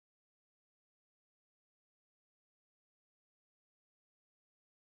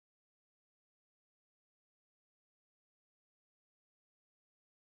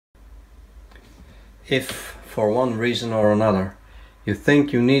if for one reason or another you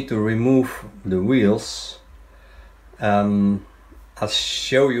think you need to remove the wheels, I'll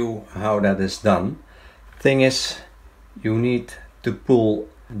show you how that is done. Thing is, you need to pull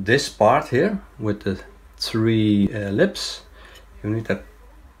this part here with the three lips. You need that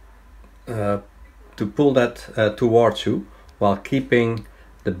to pull that towards you while keeping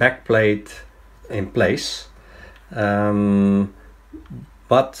the back plate in place.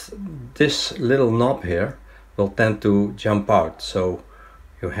 But this little knob here will tend to jump out, so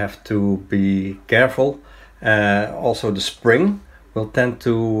you have to be careful. Also the spring will tend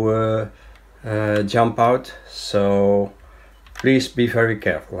to jump out, so please be very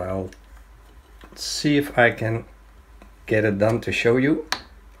careful. I'll see if I can get it done to show you.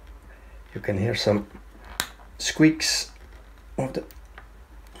 You can hear some squeaks of the...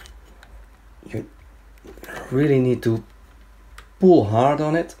 You really need to pull hard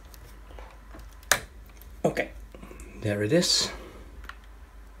on it. Okay, there it is.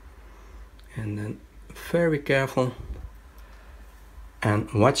 And then very careful and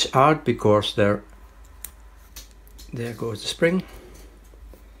watch out, because there goes the spring.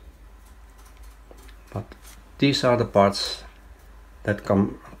 But these are the parts that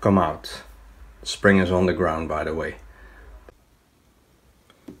come out. Spring is on the ground, by the way.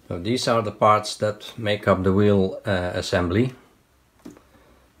 So these are the parts that make up the wheel assembly.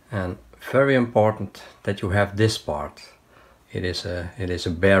 And very important that you have this part. It is a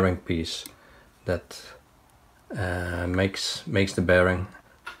bearing piece that makes the bearing.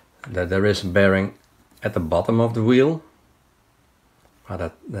 That there is a bearing at the bottom of the wheel,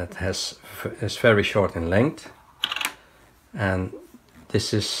 but that is very short in length, and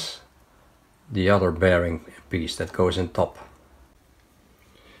this is the other bearing piece that goes in top.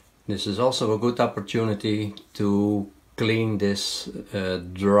 This is also a good opportunity to clean this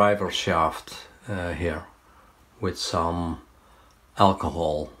driver shaft here with some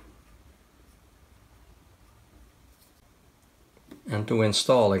alcohol. And to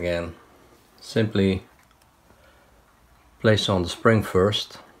install again, simply place on the spring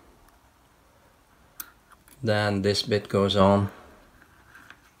first, then this bit goes on,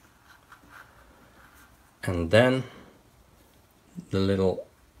 and then the little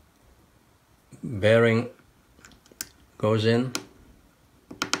bearing goes in,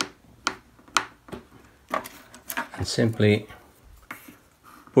 and simply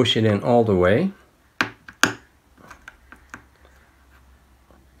push it in all the way.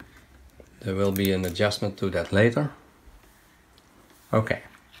 There will be an adjustment to that later. Okay,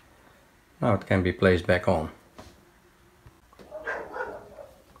 now it can be placed back on.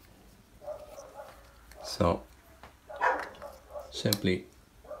 So simply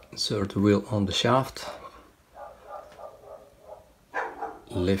insert the wheel on the shaft,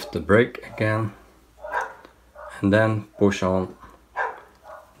 lift the brake again, and then push on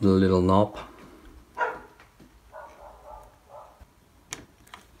the little knob.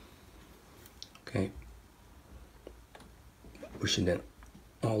 Okay, push it in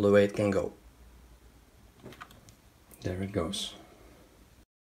all the way it can go. There it goes.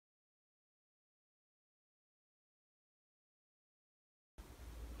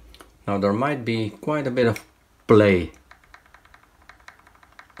 Now there might be quite a bit of play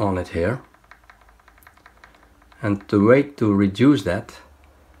on it here, and the way to reduce that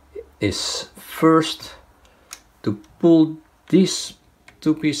is first to pull these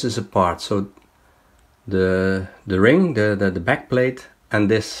two pieces apart, so the ring, the back plate, and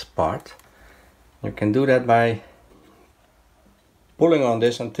this part. You can do that by pulling on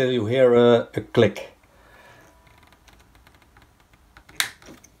this until you hear a click.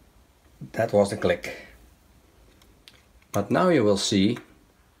 That was the click. But now you will see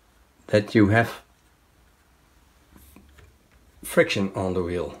that you have friction on the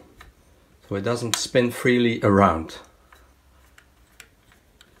wheel, so it doesn't spin freely around.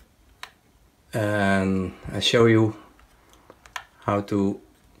 And I show you how to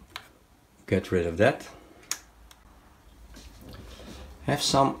get rid of that. Have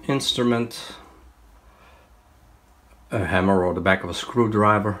some instrument, a hammer or the back of a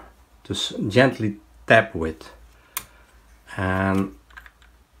screwdriver, to gently tap with. And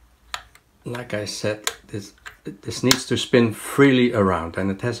like I said, this needs to spin freely around,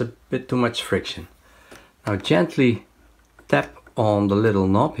 and it has a bit too much friction. Now gently tap on the little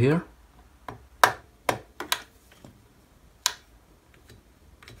knob here.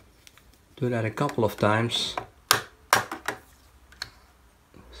 Do that a couple of times.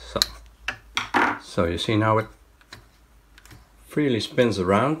 So you see now it freely spins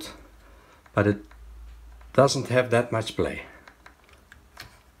around, but it doesn't have that much play.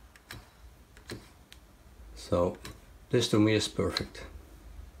 So this to me is perfect.